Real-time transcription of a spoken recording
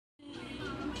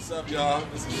What's up, y'all?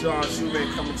 This is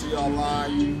Shuemate coming to y'all live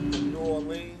from New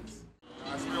Orleans.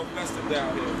 It's real festive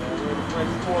down here, man. We're in the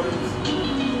French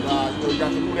Quarters. You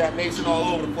got the New That Nation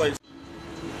all over the place.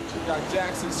 We got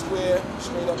Jackson Square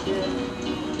straight up here.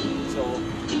 So,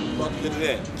 about to get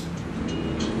it in.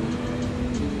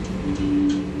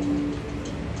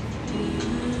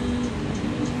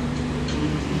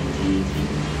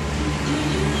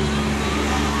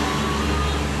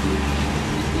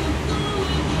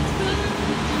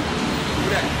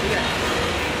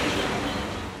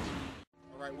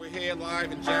 Alright, we're here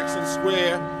live in Jackson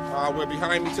Square. Where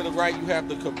behind me to the right you have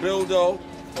the Cabildo,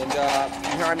 and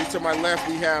behind me to my left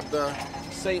we have the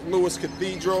St. Louis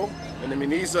Cathedral. And I mean,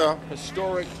 these are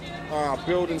historic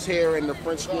buildings here in the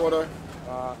French Quarter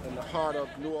in the heart of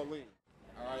New Orleans.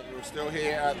 Alright, we're still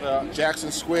here at the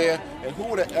Jackson Square, and who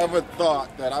would have ever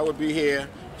thought that I would be here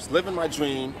just living my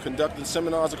dream, conducting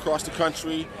seminars across the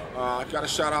country. I've got to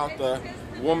shout out the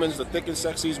Thick and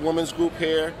Sexy's women's group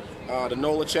here, the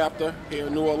NOLA chapter here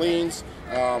in New Orleans.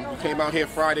 We came out here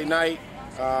Friday night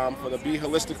for the Be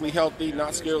Holistically Healthy, Not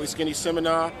Scarily Skinny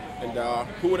seminar, and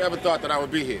who would ever thought that I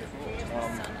would be here?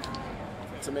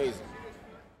 It's amazing.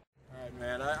 All right,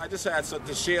 man, I just had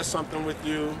to share something with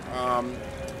you.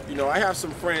 You know, I have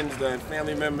some friends and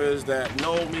family members that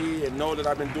know me and know that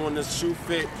I've been doing this shoe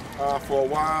fit for a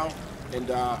while. And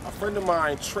a friend of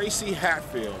mine, Tracy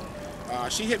Hatfield,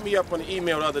 she hit me up on an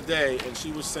email the other day, and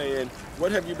she was saying,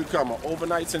 "What have you become, an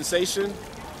overnight sensation?"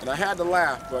 And I had to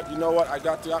laugh, but you know what? I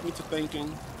got me to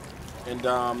thinking, and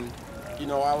you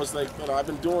know, I was like, I've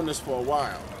been doing this for a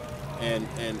while, and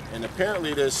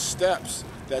apparently there's steps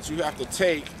that you have to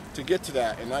take to get to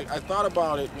that. And I thought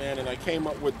about it, man, and I came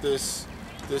up with this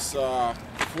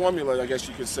formula, I guess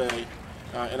you could say,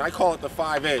 and I call it the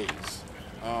 5 A's.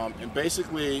 And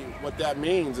basically what that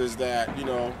means is that, you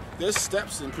know, there's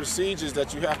steps and procedures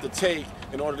that you have to take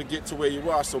in order to get to where you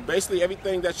are. So basically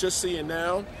everything that you're seeing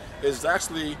now is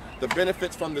actually the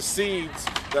benefits from the seeds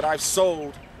that I've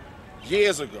sowed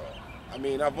years ago. I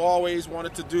mean, I've always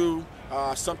wanted to do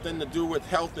something to do with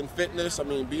health and fitness. I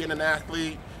mean, being an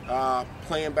athlete,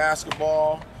 playing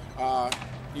basketball,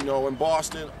 you know, in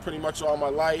Boston pretty much all my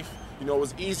life. You know, it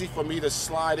was easy for me to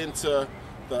slide into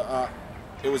the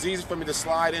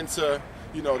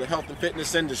you know, the health and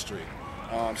fitness industry.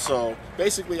 So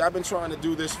basically I've been trying to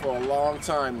do this for a long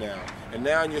time now, and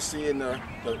now you're seeing the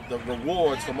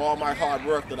rewards from all my hard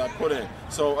work that I put in.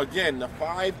 So again, the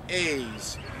 5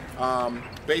 A's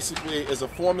basically is a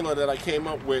formula that I came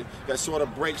up with that sort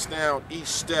of breaks down each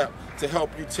step to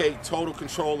help you take total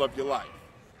control of your life.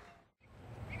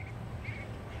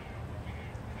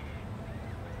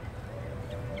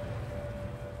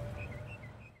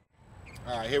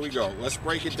 All right, here we go. Let's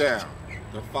break it down.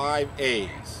 The 5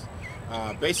 A's.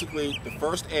 Basically, the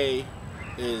first A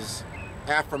is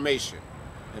affirmation.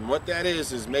 And what that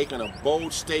is making a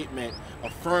bold statement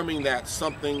affirming that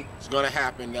something is going to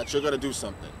happen, that you're going to do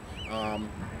something.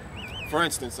 For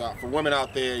instance, for women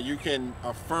out there, you can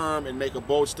affirm and make a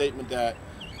bold statement that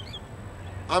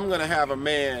I'm going to have a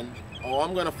man, or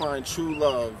I'm going to find true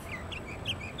love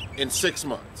in 6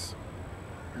 months.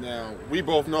 Now, we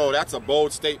both know that's a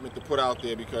bold statement to put out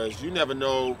there, because you never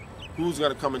know who's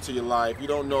going to come into your life. You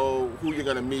don't know who you're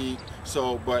going to meet.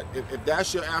 So, but if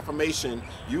that's your affirmation,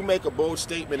 you make a bold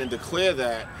statement and declare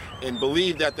that and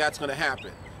believe that that's going to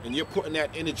happen. And you're putting that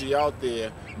energy out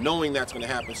there knowing that's going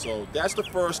to happen. So that's the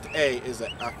first A, is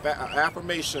an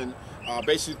affirmation,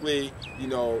 basically, you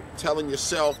know, telling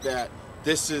yourself that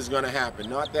this is going to happen.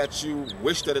 Not that you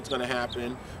wish that it's going to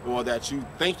happen, or that you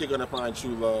think you're going to find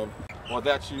true love, or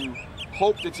that you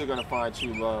hope that you're going to find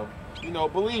true love. You know,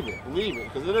 believe it,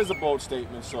 because it is a bold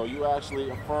statement. So you actually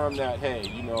affirm that, hey,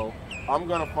 you know, I'm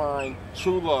going to find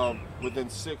true love within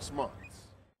 6 months.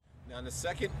 Now, the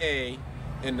second A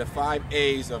in the 5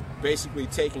 A's of basically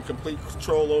taking complete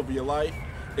control over your life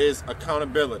is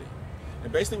accountability.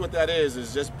 And basically what that is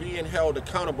just being held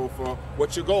accountable for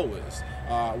what your goal is,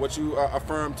 what you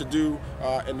affirm to do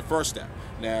in the first step.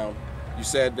 Now, you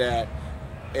said that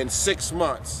in 6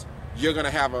 months, you're going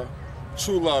to have a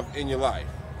true love in your life.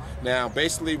 Now,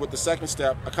 basically with the second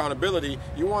step, accountability,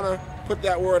 you want to put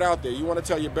that word out there. You want to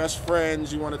tell your best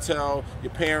friends, you want to tell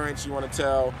your parents, you want to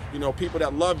tell, you know, people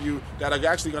that love you, that are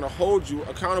actually going to hold you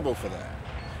accountable for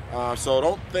that. So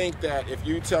don't think that if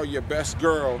you tell your best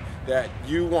girl that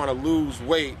you want to lose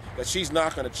weight, that she's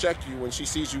not going to check you when she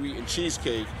sees you eating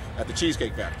cheesecake at the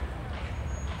Cheesecake Factory.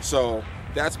 So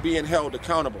that's being held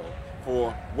accountable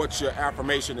for what your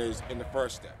affirmation is in the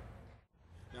first step.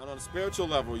 Now, on a spiritual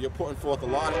level, you're putting forth a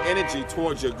lot of energy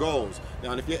towards your goals.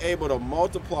 Now, and if you're able to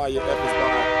multiply your efforts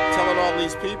by telling all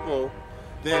these people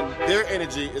then their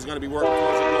energy is going to be working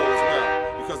towards your goal as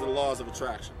well because of the laws of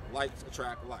attraction. Likes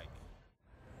attract like.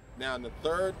 Now, the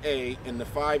third A in the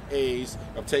 5 A's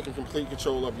of taking complete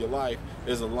control of your life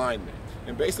is alignment.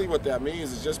 And basically what that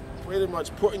means is just pretty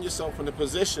much putting yourself in a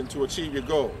position to achieve your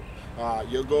goal.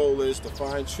 Your goal is to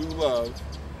find true love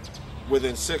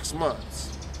within 6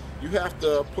 months. You have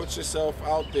to put yourself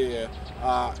out there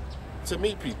to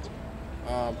meet people.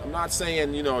 I'm not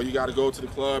saying, you got to go to the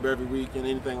club every week and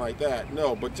anything like that.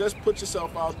 No, but just put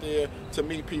yourself out there to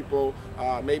meet people.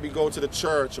 Maybe go to the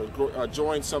church or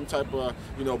join some type of,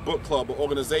 book club or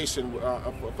organization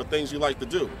for things you like to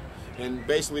do. And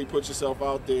basically put yourself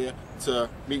out there to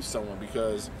meet someone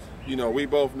because, we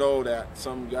both know that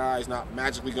some guy's not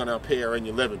magically going to appear in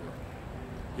your living room.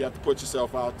 You have to put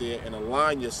yourself out there and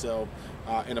align yourself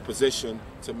in a position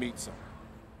to meet someone.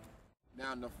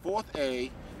 Now, the fourth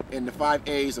A in the 5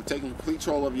 A's of taking complete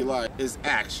control of your life is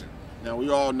action. Now, we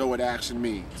all know what action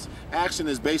means. Action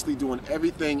is basically doing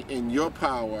everything in your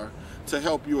power to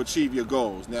help you achieve your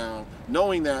goals. Now,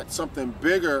 knowing that something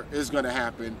bigger is going to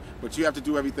happen, but you have to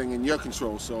do everything in your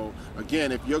control. So,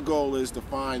 again, if your goal is to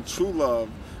find true love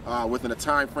within a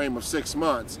time frame of 6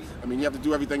 months, you have to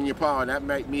do everything in your power. And that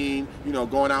might mean,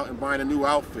 going out and buying a new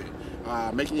outfit,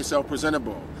 making yourself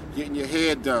presentable, getting your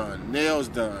hair done, nails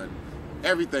done,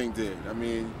 everything did.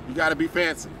 You got to be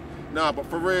fancy. No, but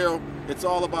for real, it's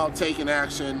all about taking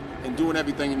action and doing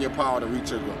everything in your power to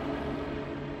reach your goal.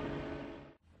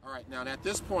 All right, now at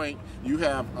this point, you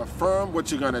have affirmed what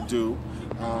you're going to do.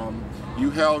 You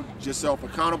held yourself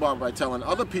accountable by telling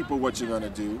other people what you're going to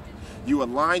do. You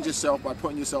aligned yourself by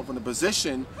putting yourself in a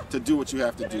position to do what you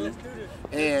have to do.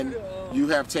 And you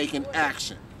have taken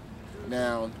action.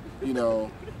 Now,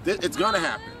 it's going to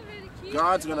happen.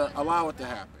 God's going to allow it to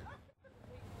happen.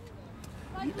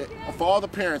 For all the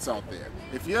parents out there,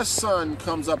 if your son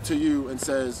comes up to you and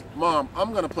says, "Mom,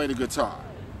 I'm going to play the guitar,"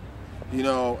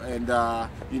 and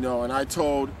I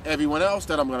told everyone else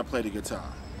that I'm going to play the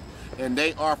guitar, and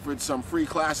they offered some free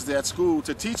classes at school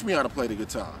to teach me how to play the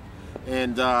guitar,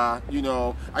 and I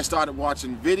started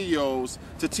watching videos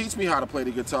to teach me how to play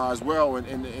the guitar as well,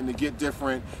 and to get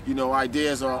different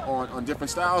ideas on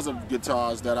different styles of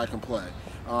guitars that I can play.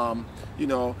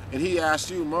 And he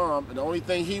asked you, "Mom," and the only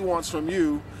thing he wants from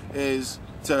you is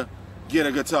to get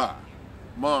a guitar.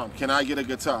 "Mom, can I get a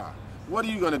guitar?" What are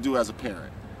you going to do as a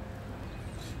parent?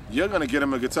 You're going to get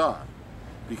him a guitar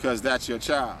because that's your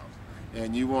child,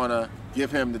 and you want to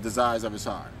give him the desires of his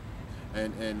heart.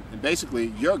 And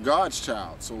basically, you're God's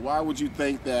child, so why would you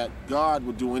think that God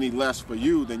would do any less for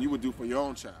you than you would do for your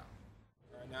own child?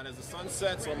 Now, as the sun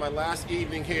sets on my last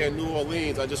evening here in New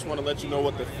Orleans, I just want to let you know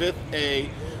what the 5th A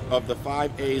of the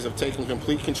 5 A's of taking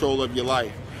complete control of your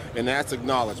life, and that's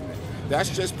acknowledgement. That's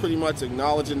just pretty much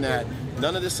acknowledging that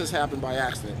none of this has happened by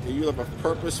accident. You live a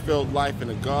purpose-filled life, and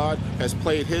that God has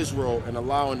played His role in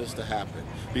allowing this to happen.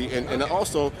 And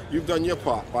also, you've done your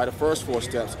part by the first 4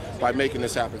 steps by making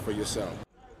this happen for yourself.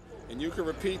 And you can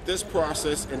repeat this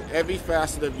process in every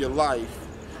facet of your life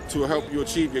to help you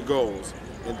achieve your goals.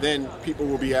 And then people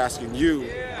will be asking you,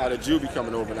 how did you become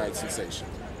an overnight sensation?